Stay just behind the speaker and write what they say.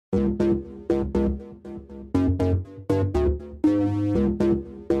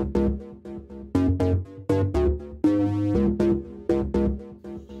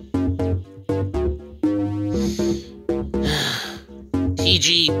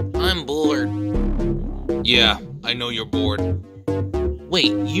I'm bored. Yeah, I know you're bored.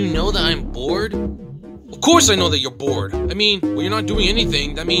 Wait, you know that I'm bored? Of course I know that you're bored. I mean, when you're not doing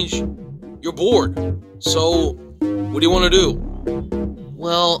anything, that means you're bored. So, what do you want to do?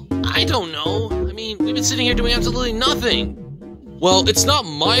 Well, I don't know. I mean, we've been sitting here doing absolutely nothing. Well, it's not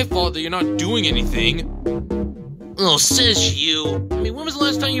my fault that you're not doing anything. Oh, says you. I mean, when was the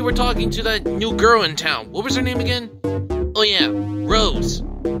last time you were talking to that new girl in town? What was her name again? Oh yeah, Rose.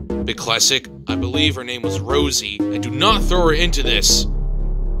 Big Classic, I believe her name was Rosie, and do not throw her into this.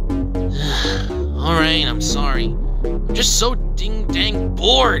 Alright, I'm sorry. I'm just so ding-dang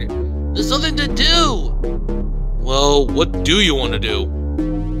bored. There's nothing to do. Well, what do you want to do?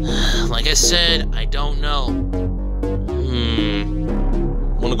 Like I said, I don't know.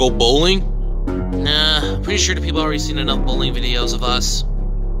 Want to go bowling? Nah, I'm pretty sure the people already seen enough bowling videos of us.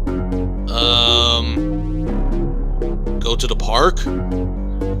 Go to the park?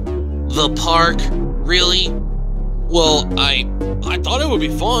 The park? Really? Well, I thought it would be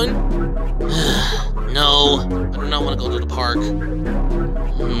fun. No, I do not want to go to the park.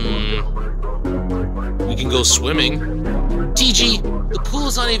 We can go swimming. TG, the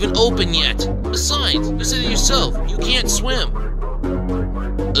pool's not even open yet. Besides, you said it yourself, you can't swim.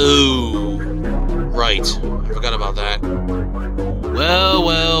 Oh, right. I forgot about that. Well.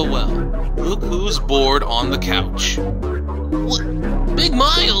 Look who's bored on the couch. What? Big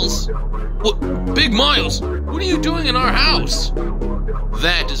Miles? What? Big Miles, what are you doing in our house?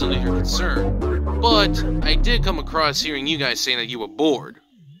 That is none of your concern. But I did come across hearing you guys saying that you were bored.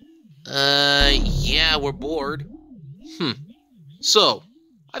 Yeah, we're bored. So,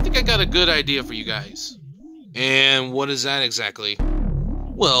 I think I got a good idea for you guys. And what is that exactly?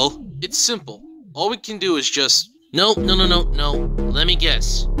 Well, it's simple. All we can do is just... No. Let me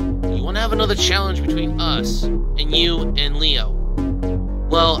guess. You want to have another challenge between us and you and Leo.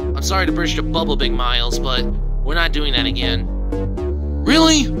 Well, I'm sorry to burst your bubble, Big Miles, but we're not doing that again.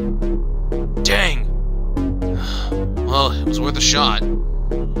 Really? Dang. Well, it was worth a shot. Man,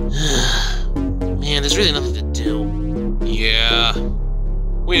 there's really nothing to do. Yeah.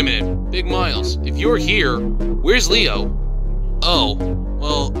 Wait a minute, Big Miles, if you're here, where's Leo? Oh,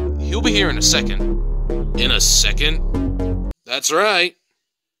 well, he'll be here in a second. In a second? That's right.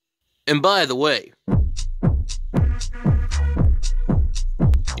 And by the way...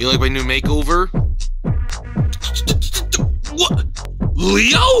 You like my new makeover? What?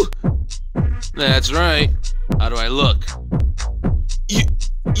 Leo? That's right. How do I look?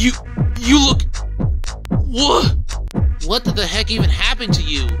 You look... What? What the heck even happened to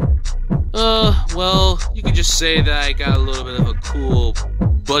you? Well, you could just say that I got a little bit of a cool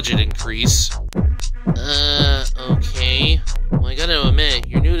budget increase. Okay. Well, I gotta admit,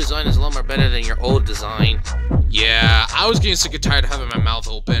 your new design is a lot more better than your old design. Yeah, I was getting sick and tired of having my mouth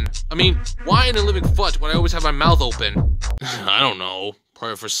open. I mean, why in the living fudge would I always have my mouth open? I don't know.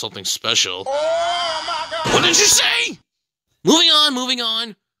 Probably for something special. Oh my God. What did you say? Moving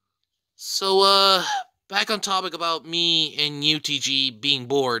on. So, back on topic about me and UTG being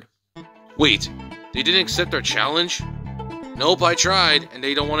bored. Wait, they didn't accept our challenge? Nope, I tried, and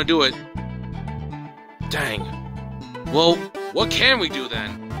they don't want to do it. Dang. Well, what can we do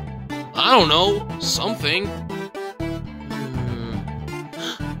then? I don't know, something.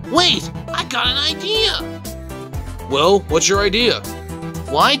 Wait, I got an idea! Well, what's your idea?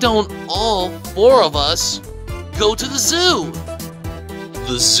 Why don't all 4 of us go to the zoo?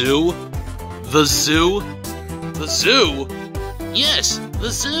 The zoo? The zoo? The zoo? Yes, the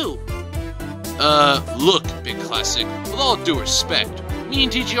zoo. Look, Big Classic, with all due respect, me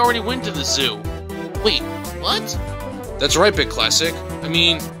and TG already went to the zoo. Wait, what? That's right, Big Classic. I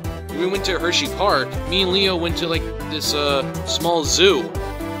mean, we went to Hershey Park. Me and Leo went to, like, this, small zoo.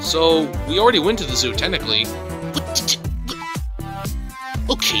 So, we already went to the zoo, technically.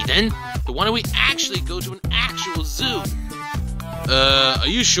 Okay, then. But why don't we actually go to an actual zoo? Are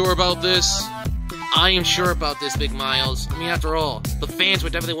you sure about this? I am sure about this, Big Miles. I mean, after all, the fans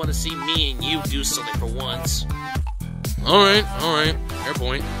would definitely want to see me and you do something for once. Alright. Fair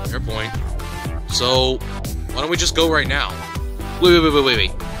point. So, why don't we just go right now?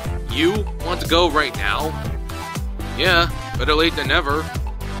 Wait. You want to go right now? Yeah, better late than never.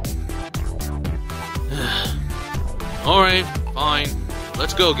 Alright, fine.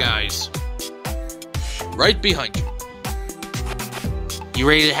 Let's go, guys. Right behind you. You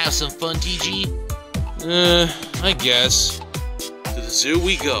ready to have some fun, TG? I guess. To the zoo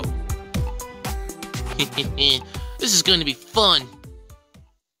we go. This is going to be fun.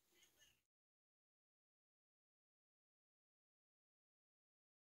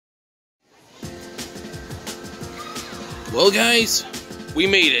 Well, guys, We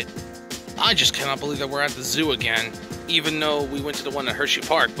made it. I just cannot believe that we're at the zoo again, even though we went to the one at Hershey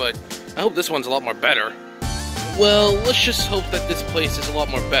Park, but I hope this one's a lot more better. Well, let's just hope that this place is a lot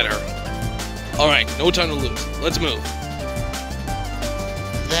more better. Alright, no time to lose. Let's move.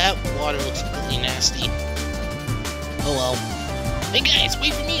 That water looks really nasty. Oh well. Hey guys,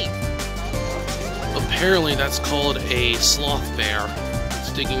 wait for me! Apparently that's called a sloth bear.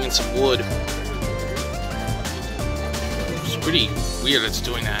 It's digging in some wood. It's pretty weird it's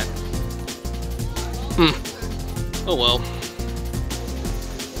doing that. Oh well.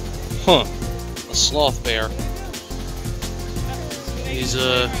 Huh. A sloth bear. He's,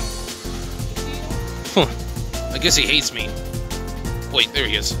 I guess he hates me. Wait, there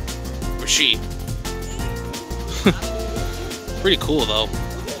he is. Or she. Pretty cool, though.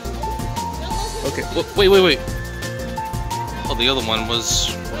 Okay, wait. Oh, the other one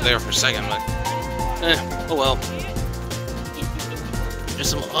was over there for a second, but... oh well. There's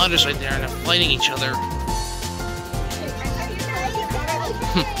some otters right there and they're fighting each other.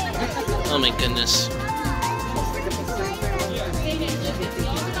 Oh my goodness.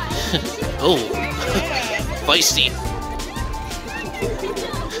 Oh, feisty.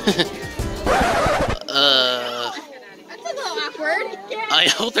 That's a little awkward. I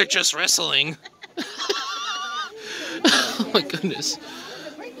hope they're just wrestling. Oh my goodness.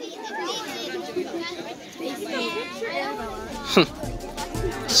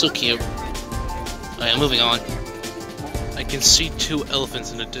 So cute. Alright, moving on. I can see 2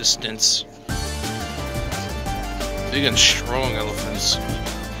 elephants in the distance. Big and strong elephants.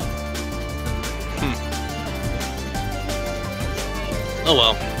 Oh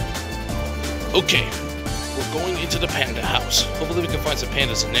well. Okay, we're going into the panda house. Hopefully we can find some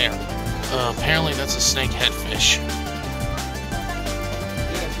pandas in there. Apparently that's a snakehead fish.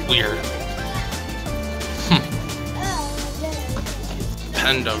 Weird.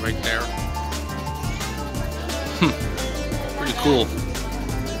 Panda right there. Pretty cool.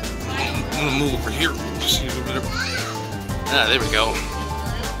 I'm gonna move over here. Ah, there we go. I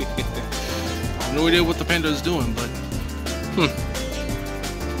have no idea what the panda is doing, but...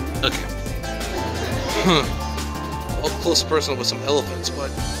 Okay. Up close personal with some elephants, but...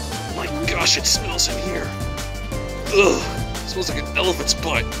 My gosh, it smells in here. Ugh. It smells like an elephant's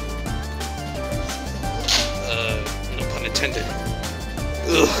butt. No pun intended.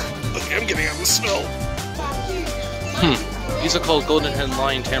 Ugh. Okay, I'm getting out the smell. These are called golden head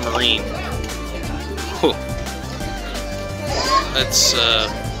lion tamarine. Huh. That's,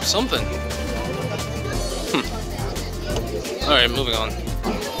 something. Alright, moving on.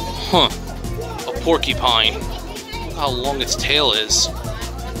 Huh. A porcupine. Look how long its tail is.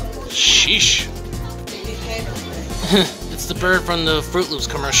 Sheesh. It's the bird from the Fruit Loops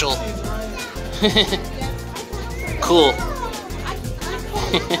commercial. Cool.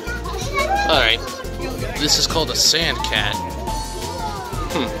 Alright. This is called a sand cat.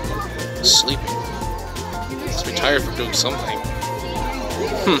 Sleeping. It's retired from doing something.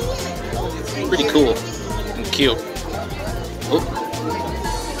 Pretty cool. And cute. Oh.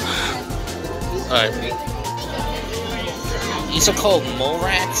 Alright. These are called mole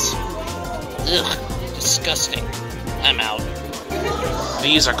rats? Ugh. Disgusting. I'm out.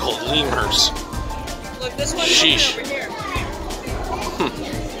 These are called lemurs. Look, this one's Sheesh. over here.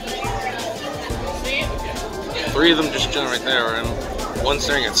 3 of them just chilling right there, and one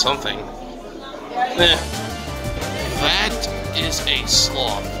staring at something. That is a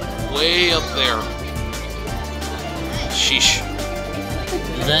sloth. Way up there. Sheesh.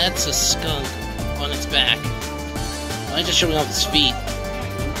 That's a skunk on its back. Why just showing off its feet?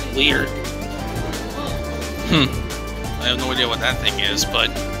 Weird. I have no idea what that thing is,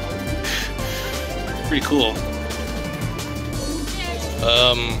 but... pretty cool.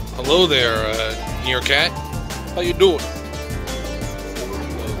 Hello there, Meerkat. How you doing?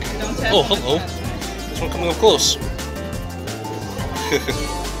 Oh, hello. This one coming up close.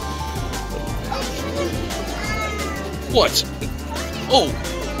 What? Oh!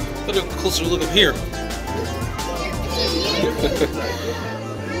 Better get a closer look up here.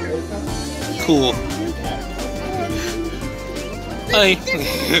 Cool. Hi.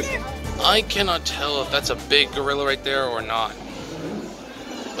 I cannot tell if that's a big gorilla right there or not.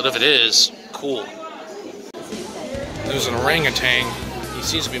 But if it is, cool. There's an orangutan. He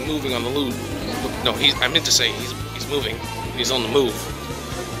seems to be moving on the loop. No, I meant to say he's moving. He's on the move.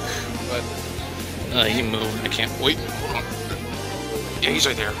 But he moved. I can't wait. Hold on. Yeah, he's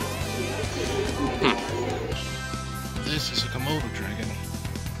right there. This is a Komodo dragon.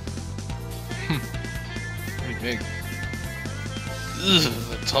 Pretty big. Ugh,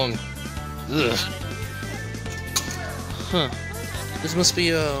 the tongue. Ugh. Huh. This must be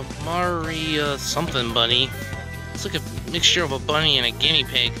a Mari something bunny. It's like a mixture of a bunny and a guinea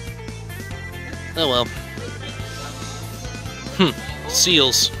pig. Oh well.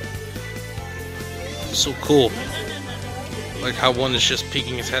 Seals. So cool. Like how one is just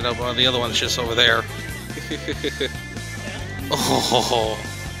peeking his head up while the other one's just over there. Oh,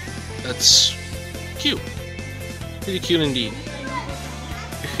 that's cute. Pretty cute indeed.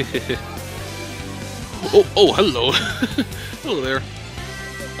 Oh, hello. Hello there.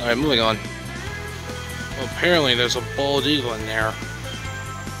 Alright, moving on. Well, apparently there's a bald eagle in there.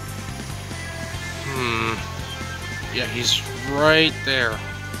 Yeah, he's right there.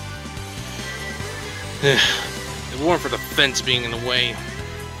 If it weren't for the fence being in the way.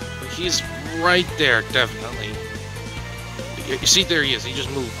 But he's right there, definitely. You see, there he is. He just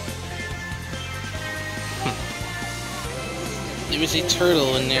moved. There was a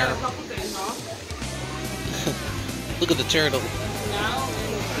turtle in there. Look at the turtle.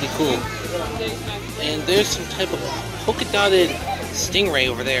 Pretty cool. And there's some type of polka dotted stingray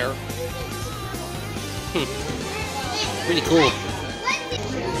over there. Pretty cool.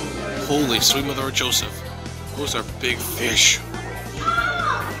 Holy sweet mother of Joseph. Those are big fish.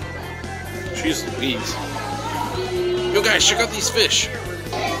 Jeez Louise. Yo guys, check out these fish.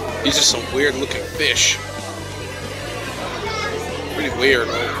 These are some weird looking fish. Pretty weird.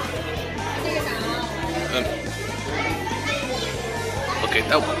 Okay,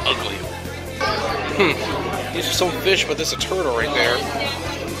 that was ugly. These are some fish, but there's a turtle right there.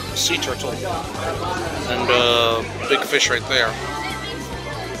 A sea turtle. And big fish right there.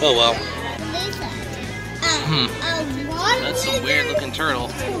 Oh well. That's a weird looking turtle.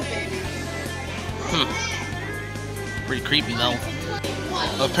 Pretty creepy though.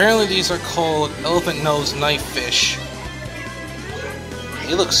 Apparently these are called elephant nose knife fish.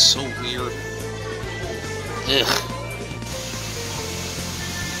 They look so weird. Ugh.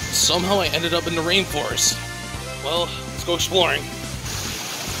 Somehow I ended up in the rainforest. Well, let's go exploring.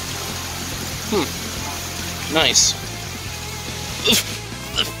 Nice.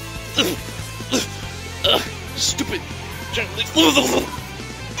 Stupid.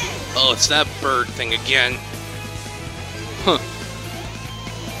 Oh, it's that bird thing again. Huh.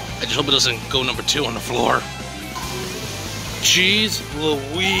 I just hope it doesn't go number 2 on the floor. Jeez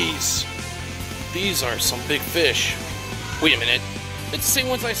Louise. These are some big fish. Wait a minute. It's the same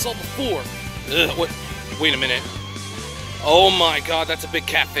ones I saw before. What? Wait a minute. Oh my god, that's a big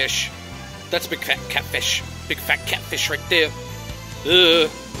catfish. That's a big fat catfish. Big fat catfish right there.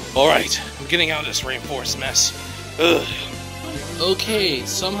 Alright, I'm getting out of this rainforest mess. Okay,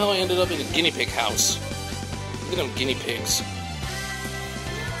 somehow I ended up in a guinea pig house. Look at them guinea pigs.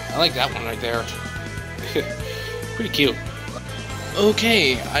 I like that one right there. Pretty cute.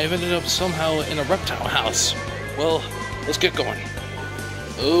 Okay, I've ended up somehow in a reptile house. Well, let's get going.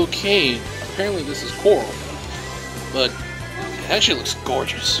 Okay, apparently this is coral, but it actually looks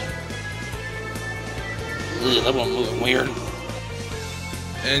gorgeous. Ugh, that one moving weird.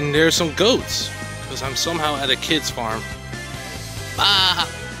 And there's some goats, because I'm somehow at a kid's farm. Ah!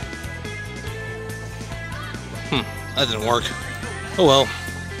 That didn't work. Oh well.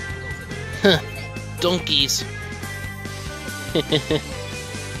 Donkeys.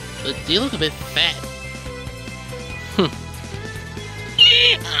 But they look a bit fat.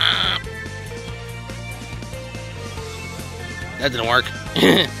 That didn't work.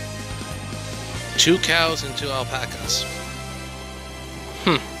 2 cows and 2 alpacas.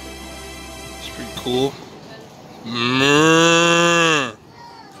 It's pretty cool.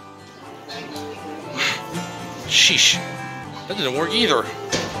 Sheesh. That didn't work either.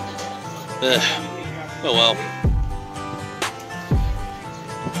 Oh well.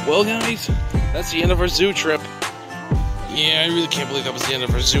 Well guys, that's the end of our zoo trip. Yeah, I really can't believe that was the end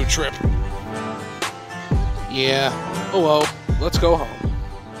of our zoo trip. Yeah. Oh well, let's go home.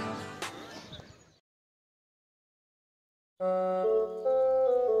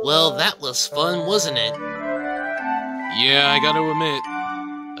 Well, that was fun, wasn't it? Yeah, I gotta admit,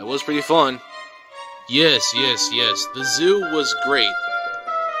 that was pretty fun. Yes. The zoo was great.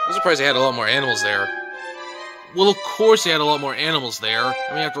 I'm surprised they had a lot more animals there. Well, of course they had a lot more animals there.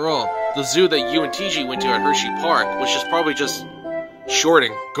 I mean, after all, the zoo that you and TG went to at Hershey Park was just probably just short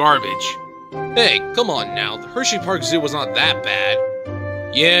and garbage. Hey, come on now. The Hershey Park Zoo was not that bad.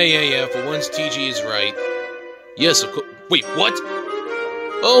 Yeah. For once, TG is right. Yes, of course. Wait, what?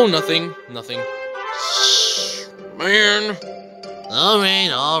 Oh, nothing. Shh, man.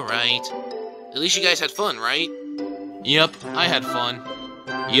 All right. At least you guys had fun, right? Yep, I had fun.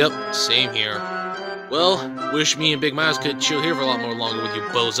 Yep, same here. Well, wish me and Big Miles could chill here for a lot more longer with you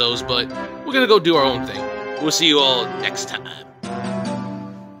bozos, but we're gonna go do our own thing. We'll see you all next time.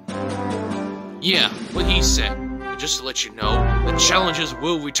 Yeah, what he said. But just to let you know, the challenges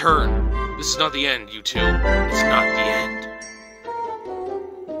will return. This is not the end, you two. It's not the end.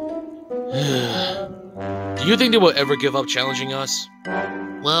 Do you think they will ever give up challenging us?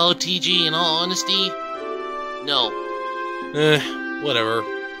 Well, TG, in all honesty, no. Whatever.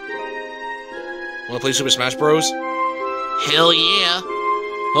 Wanna play Super Smash Bros? Hell yeah.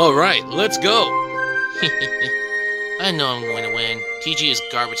 Alright, let's go! I know I'm going to win. TG is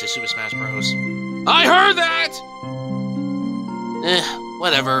garbage at Super Smash Bros. I heard that!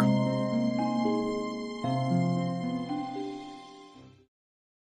 Whatever.